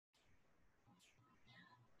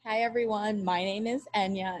Hi everyone, my name is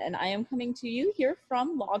Enya and I am coming to you here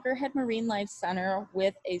from Loggerhead Marine Life Center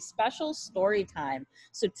with a special story time.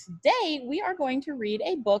 So today we are going to read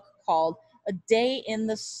a book called A Day in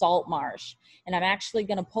the Salt Marsh. And I'm actually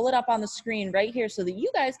going to pull it up on the screen right here so that you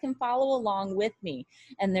guys can follow along with me.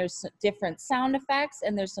 And there's different sound effects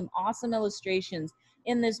and there's some awesome illustrations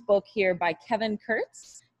in this book here by Kevin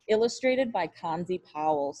Kurtz, illustrated by Kanzi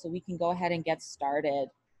Powell. So we can go ahead and get started.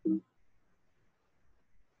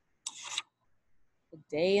 A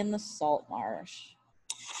Day in the Salt Marsh.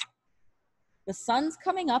 The sun's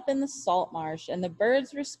coming up in the salt marsh and the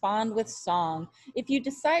birds respond with song. If you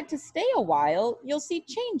decide to stay a while, you'll see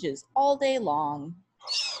changes all day long.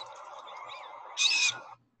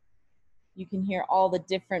 You can hear all the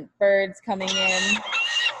different birds coming in,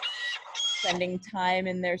 spending time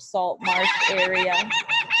in their salt marsh area.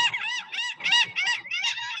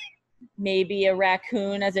 Maybe a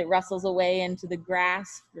raccoon as it rustles away into the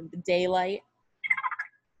grass from the daylight.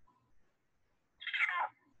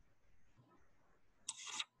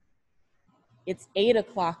 It's 8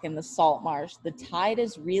 o'clock in the salt marsh. The tide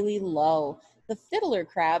is really low. The fiddler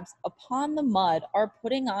crabs upon the mud are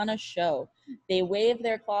putting on a show. They wave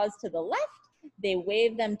their claws to the left, they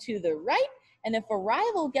wave them to the right, and if a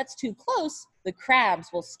rival gets too close, the crabs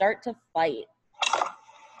will start to fight.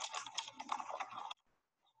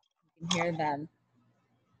 You can hear them.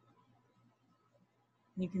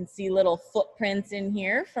 You can see little footprints in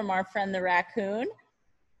here from our friend the raccoon.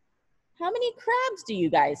 How many crabs do you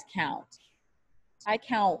guys count? I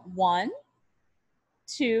count 1,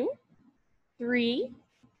 2, 3,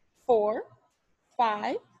 4,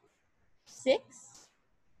 5, 6,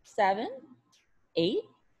 7, 8,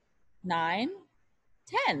 9,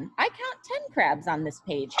 10. I count 10 crabs on this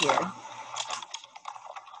page here.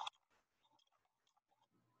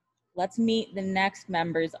 Let's meet the next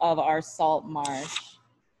members of our salt marsh.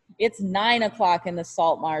 It's 9 o'clock in the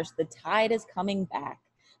salt marsh. The tide is coming back.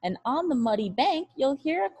 And on the muddy bank, you'll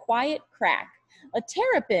hear a quiet crack. A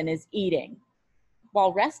terrapin is eating.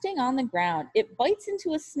 While resting on the ground, it bites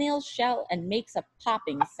into a snail's shell and makes a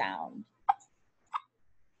popping sound.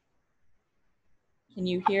 Can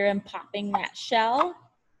you hear him popping that shell?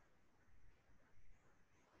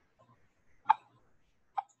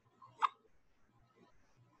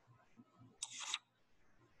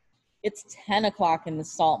 It's 10 o'clock in the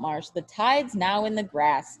salt marsh. The tide's now in the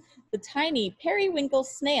grass. The tiny periwinkle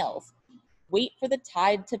snails wait for the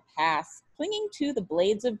tide to pass. Clinging to the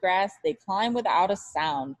blades of grass, they climb without a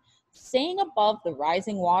sound, staying above the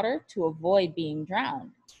rising water to avoid being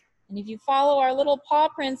drowned. And if you follow our little paw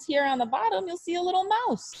prints here on the bottom, you'll see a little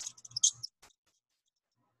mouse.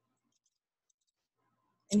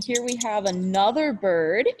 And here we have another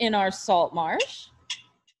bird in our salt marsh.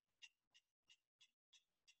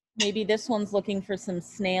 Maybe this one's looking for some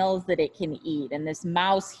snails that it can eat, and this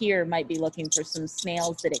mouse here might be looking for some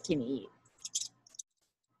snails that it can eat.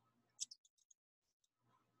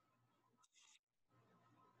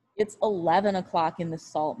 It's 11 o'clock in the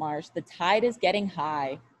salt marsh. The tide is getting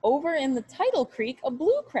high. Over in the tidal creek, a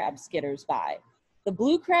blue crab skitters by. The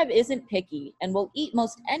blue crab isn't picky and will eat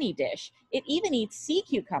most any dish. It even eats sea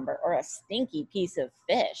cucumber or a stinky piece of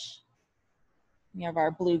fish. We have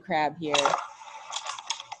our blue crab here.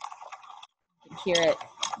 You can hear it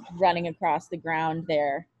running across the ground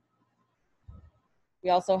there.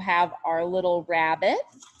 We also have our little rabbit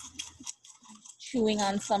chewing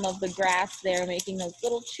on some of the grass there, making those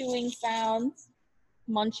little chewing sounds,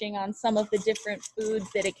 munching on some of the different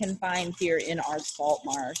foods that it can find here in our salt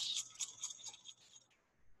marsh.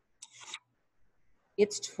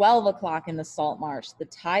 It's 12 o'clock in the salt marsh. The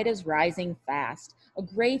tide is rising fast. A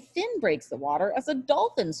gray fin breaks the water as a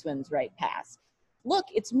dolphin swims right past. Look,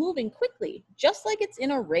 it's moving quickly, just like it's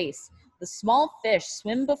in a race. The small fish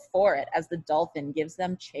swim before it as the dolphin gives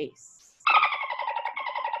them chase.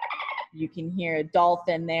 You can hear a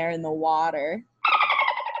dolphin there in the water.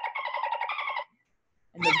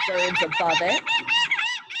 And the birds above it.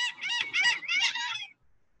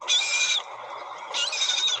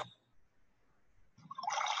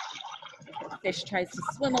 The fish tries to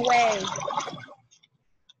swim away.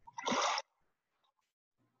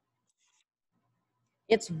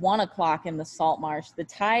 It's 1 o'clock in the salt marsh. The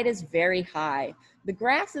tide is very high. The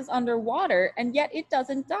grass is underwater, and yet it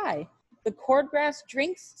doesn't die. The cordgrass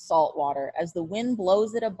drinks salt water as the wind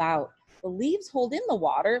blows it about. The leaves hold in the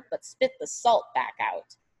water, but spit the salt back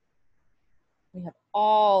out. We have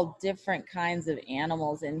all different kinds of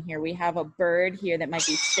animals in here. We have a bird here that might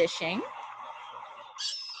be fishing.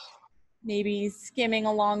 Maybe skimming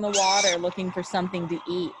along the water looking for something to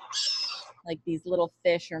eat, like these little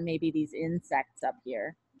fish or maybe these insects up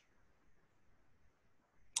here.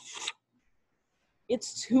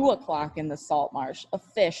 It's 2 o'clock in the salt marsh, a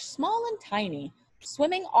fish small and tiny,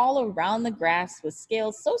 swimming all around the grass with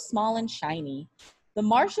scales so small and shiny. The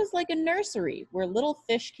marsh is like a nursery where little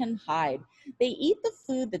fish can hide. They eat the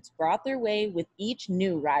food that's brought their way with each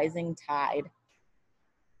new rising tide.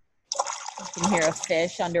 You can hear a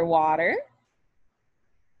fish underwater.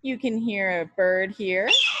 You can hear a bird here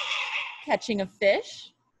catching a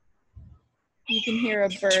fish. You can hear a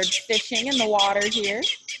bird fishing in the water here.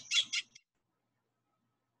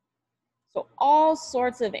 So all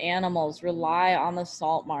sorts of animals rely on the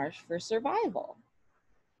salt marsh for survival.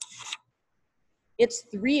 It's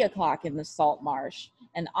 3 o'clock in the salt marsh,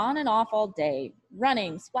 and on and off all day,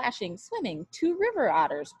 running, splashing, swimming, 2 river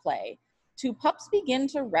otters play. 2 pups begin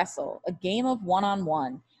to wrestle, a game of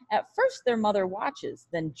one-on-one. At first their mother watches,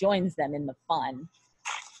 then joins them in the fun.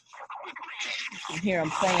 You can hear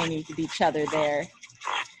them playing with each other there.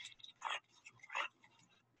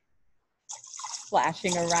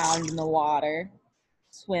 Splashing around in the water,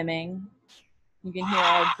 swimming. You can hear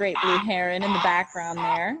our great blue heron in the background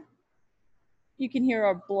there. You can hear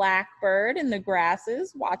a blackbird in the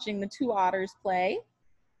grasses watching the 2 otters play.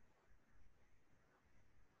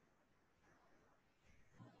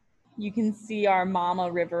 You can see our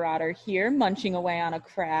mama river otter here munching away on a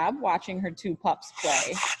crab, watching her 2 pups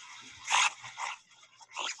play.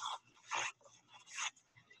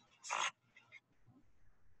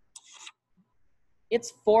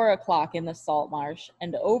 It's 4 o'clock in the salt marsh,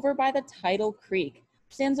 and over by the tidal creek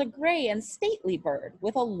stands a gray and stately bird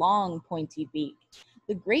with a long pointy beak.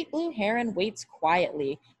 The great blue heron waits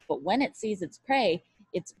quietly, but when it sees its prey,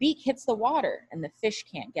 its beak hits the water and the fish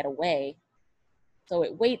can't get away. So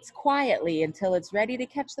it waits quietly until it's ready to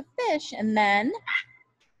catch the fish, and then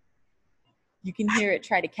you can hear it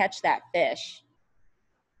try to catch that fish.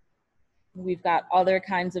 We've got other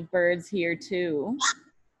kinds of birds here too.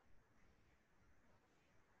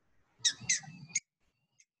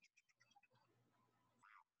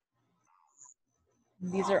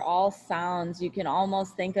 These are all sounds. You can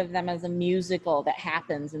almost think of them as a musical that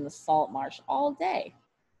happens in the salt marsh all day.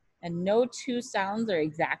 And no 2 sounds are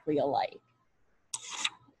exactly alike.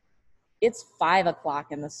 It's 5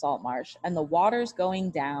 o'clock in the salt marsh, and the water's going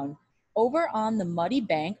down. Over on the muddy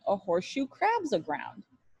bank, a horseshoe crab's aground.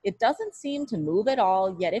 It doesn't seem to move at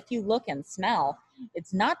all, yet if you look and smell,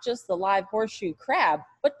 it's not just the live horseshoe crab,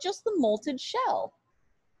 but just the molted shell.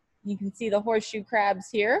 You can see the horseshoe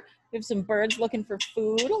crabs here. We have some birds looking for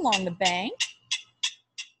food along the bank.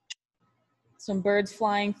 Some birds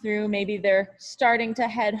flying through. Maybe they're starting to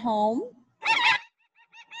head home.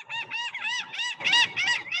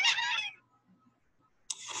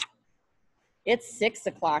 It's 6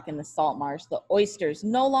 o'clock in the salt marsh. The oysters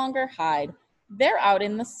no longer hide. They're out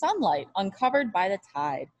in the sunlight, uncovered by the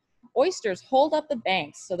tide. Oysters hold up the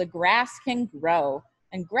banks so the grass can grow.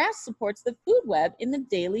 And grass supports the food web in the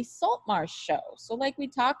daily salt marsh show. So like we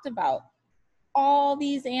talked about, all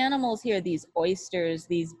these animals here, these oysters,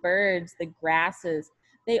 these birds, the grasses,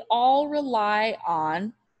 they all rely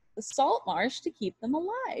on the salt marsh to keep them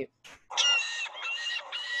alive.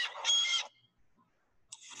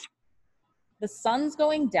 The sun's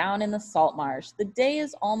going down in the salt marsh. The day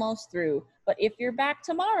is almost through, but if you're back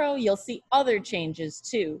tomorrow, you'll see other changes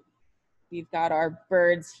too. We've got our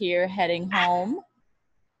birds here heading home,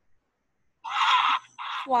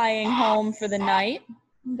 flying home for the night.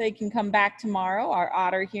 They can come back tomorrow. Our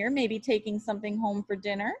otter here may be taking something home for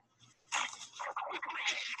dinner.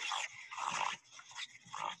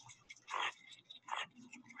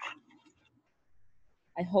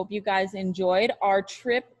 I hope you guys enjoyed our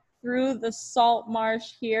trip through the salt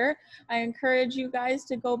marsh here. I encourage you guys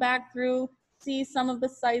to go back through, see some of the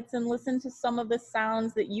sights, and listen to some of the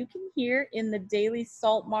sounds that you can hear in the daily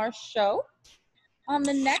salt marsh show. On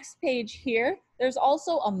the next page here, there's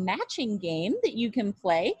also a matching game that you can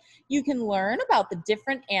play. You can learn about the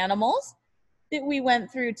different animals that we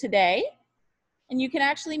went through today, and you can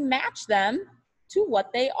actually match them to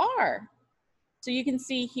what they are. So you can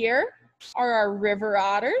see here are our river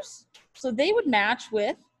otters. So they would match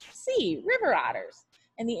with C, river otters.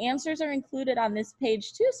 And the answers are included on this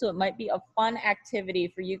page too, so it might be a fun activity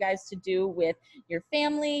for you guys to do with your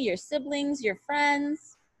family, your siblings, your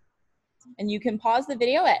friends. And you can pause the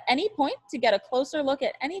video at any point to get a closer look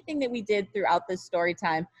at anything that we did throughout this story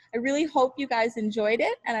time. I really hope you guys enjoyed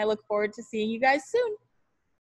it, and I look forward to seeing you guys soon.